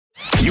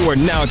You are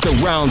now at the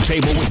round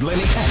table with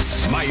Lenny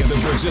S, Maya the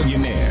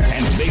Brazilianaire,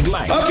 and Big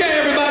Light. Okay,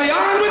 everybody,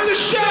 on with the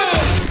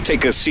show!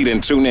 Take a seat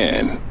and tune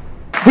in.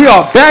 We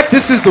are back.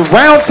 This is the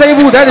round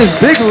table. That is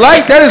Big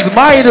Light. That is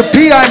Maya the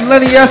P. I'm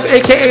Lenny S,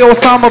 a.k.a.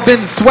 Osama bin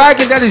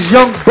Swaggin. That is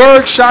Young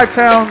Berg,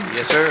 Chi-Town's.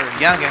 Yes, sir.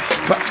 Youngin.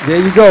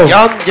 There you go.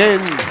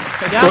 Youngin.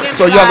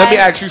 So young, let me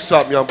ask you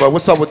something, Young Berg.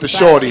 What's up with the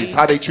shorties?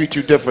 How they treat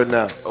you different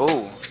now?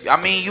 Oh,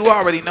 I mean, you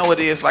already know what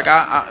it is. Like,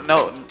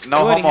 no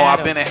homo.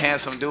 I've been a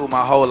handsome dude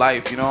my whole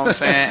life. You know what I'm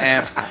saying?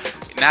 And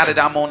now that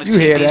I'm on the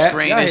TV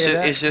screen,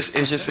 it's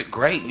just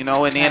great, you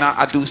know. And then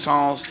I do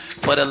songs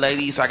for the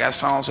ladies. I got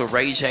songs with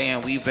Ray J,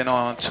 and we've been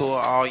on tour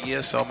all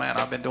year. So man,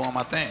 I've been doing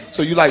my thing.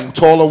 So you like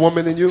taller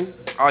women than you?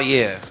 Oh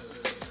yeah.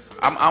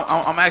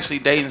 I'm actually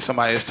dating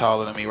somebody that's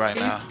taller than me right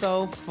now. He's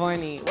so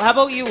funny. Well, how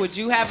about you? Would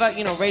you have a,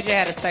 Ray J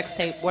had a sex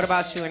tape. What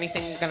about you?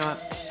 Anything gonna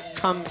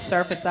come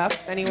surface up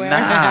anywhere? Nah,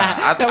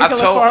 I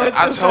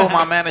told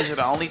my manager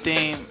the only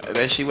thing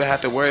that she would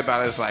have to worry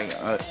about is like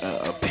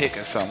a pic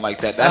or something like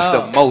that. That's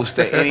the most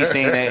that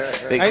anything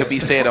that could be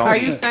said on. Are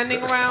you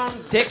sending around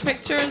dick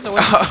pictures or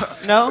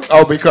what? No?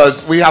 Oh,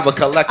 because we have a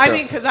collector. I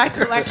mean, because I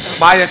collect them.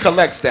 Maya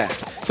collects that.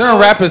 Certain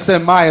rappers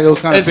send Maya those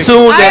kind of pictures.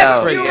 Soon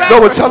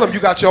but tell them you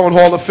got your own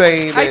Hall of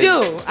Fame. I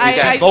do. I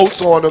got votes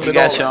on them. You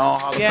got your own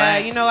Hall of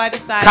Fame? Yeah, I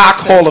decided. Cock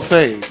Hall of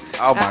Fame.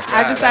 Oh my God.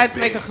 I decided to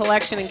make a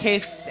collection in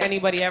case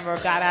anybody ever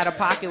got out of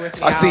pocket with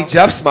me. I see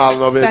Jeff smiling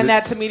over there. Send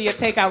that to media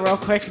takeout real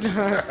quick.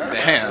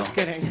 Damn. Just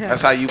kidding.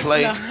 That's how you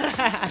play? No.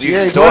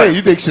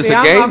 You think it's just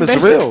a game?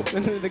 It's real.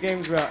 The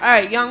game's real. All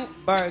right, Young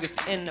Berg is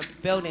in the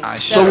building.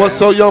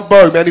 So Young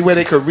Berg, man, anywhere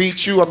they could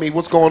reach you? I mean,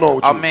 what's going on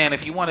with you? Oh, man,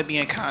 if you want to be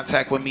in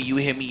contact with me, you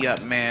hit me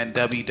up, man,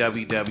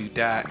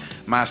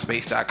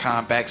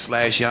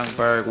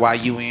 www.myspace.com/YoungBerg,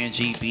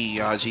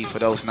 YUNGBERG, for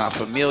those not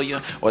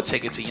familiar, or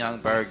take it to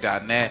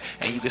youngberg.net,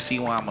 and you can see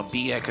where I'm going to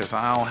be at, because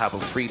I don't have a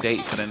free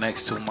date for the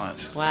next 2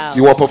 months. Wow.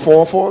 You want to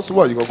perform for us or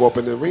what? You going to go up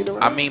in the arena?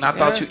 Right? I mean, I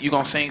thought you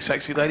going to sing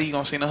Sexy Lady? You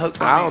going to sing the hook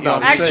for me? I don't know.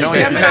 Actually,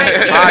 Gemini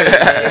is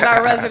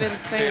our resident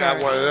singer.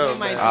 Yeah, one of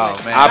them. Oh,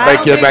 man. I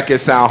make your record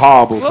sound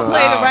horrible, We'll son.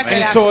 play the record.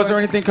 Any tours or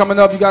anything coming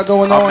up you got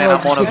going on? Man,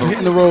 I'm on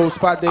hitting the road,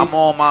 spot dates? I'm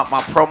on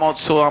my promo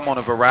tour. I'm on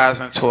a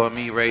Verizon tour.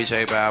 Me, Ray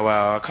J, Bow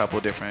Wow, a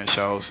couple different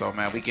shows. So,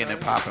 man, we getting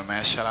it popping,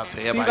 man. Shout out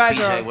to everybody.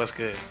 BJ, what's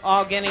good?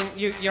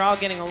 You're all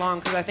getting along,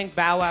 because I think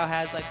Bow Wow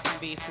has like some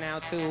beef now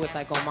too with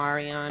like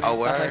Omarion and stuff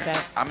like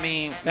that. I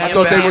mean, I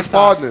thought they was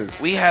partners.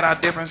 We had our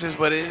differences,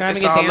 but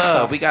it's all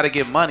love. We got to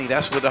get money.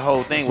 That's what the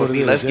whole thing would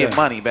be. Let's get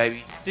money,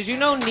 baby. Did you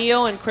know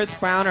Neil and Chris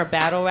Brown are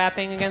battle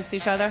rapping against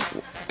each other?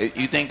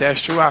 You think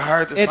that's true? I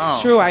heard the song.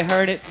 It's true. I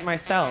heard it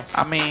myself.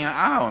 I mean,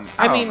 I don't know.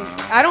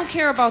 I don't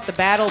care about the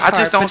battle part, I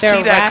just don't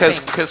see that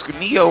because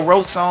Neo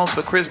wrote songs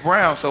for Chris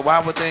Brown, so why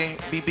would they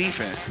be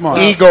beefing? Smart.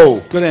 Ego.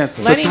 Good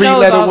answer. It's a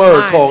three-letter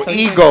word called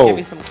ego.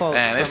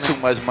 Man, it's too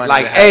much money.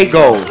 Like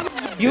ego.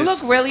 You look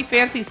really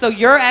fancy. So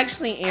you're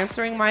actually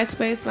answering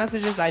MySpace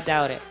messages? I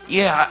doubt it.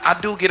 Yeah, I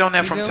do get on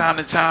there from time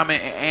to time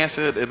and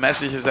answer the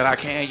messages that I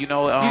can. You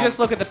just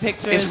look at the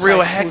pictures. It's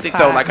real hectic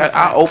though. Like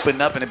I open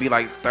up and it'd be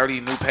like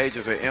 30 new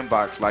pages of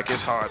inbox. Like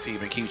it's hard to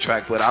even keep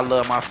track. But I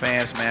love my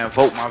fans, man.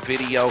 Vote my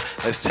video.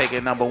 Let's take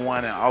it #1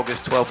 on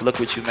August 12th. Look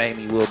what you made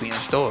me. Will be in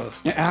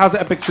stores. Yeah, how's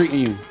Epic treating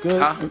you?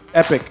 Good. Huh?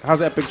 Epic.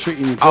 How's Epic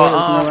treating you?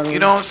 Good? You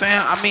know what I'm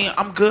saying? I mean,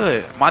 I'm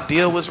good. My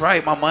deal was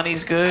right. My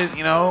money's good.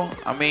 You know.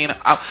 I mean,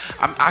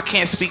 I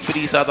can't speak for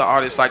these other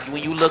artists. Like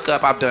when you look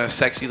up, I've done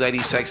Sexy Lady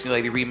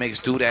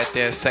remix, Do That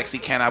There, Sexy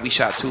Can I. We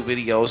shot 2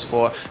 videos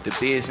for The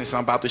Business.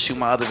 I'm about to shoot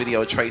my other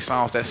video, Trey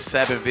Songz. That's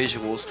 7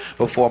 visuals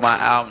before my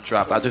album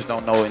dropped. I just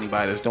don't know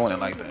anybody that's doing it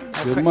like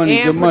that. Good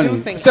money, good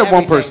money. Except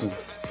one person.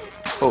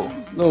 Who?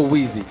 Lil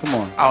Weezy, come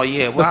on. Oh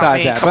yeah, well,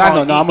 besides that, but I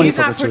know, I'm only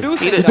fucking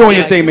with you. You're doing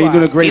your thing, man. You're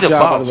doing a great job,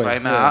 by the way.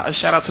 Right now,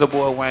 shout out to the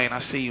boy Wayne. I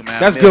see you, man.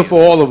 That's good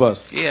for all of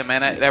us. Yeah, man,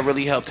 that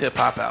really helped hip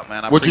hop out,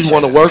 man. Would you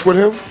want to work with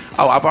him?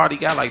 Oh, I've already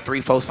got like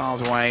 3-4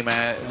 songs with Wayne,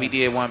 man. We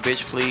did one,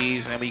 Bitch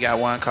Please, and we got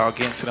one called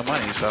Getting to the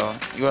Money. So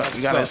you got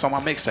it on my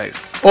mixtapes.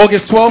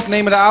 August 12th,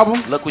 name of the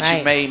album. Look what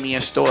you made me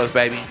in stores,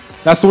 baby.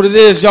 That's what it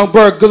is, Young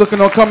Berg. Good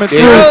looking on coming through.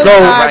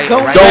 Right.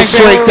 Don't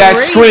shrink that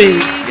screen.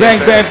 Bang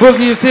Bang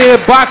Boogie is here.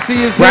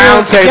 Boxy is here.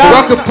 Round table.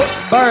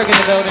 Berg in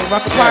the building.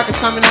 Rucker Park is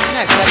coming up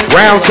next.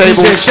 Round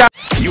table.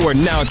 You are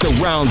now at the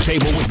round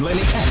table with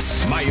Lenny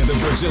S, Maya the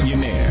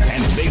Brazilianaire,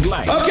 and Big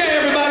Light. Okay,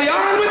 everybody,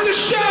 on with the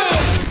show!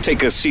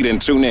 Take a seat and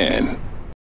tune in.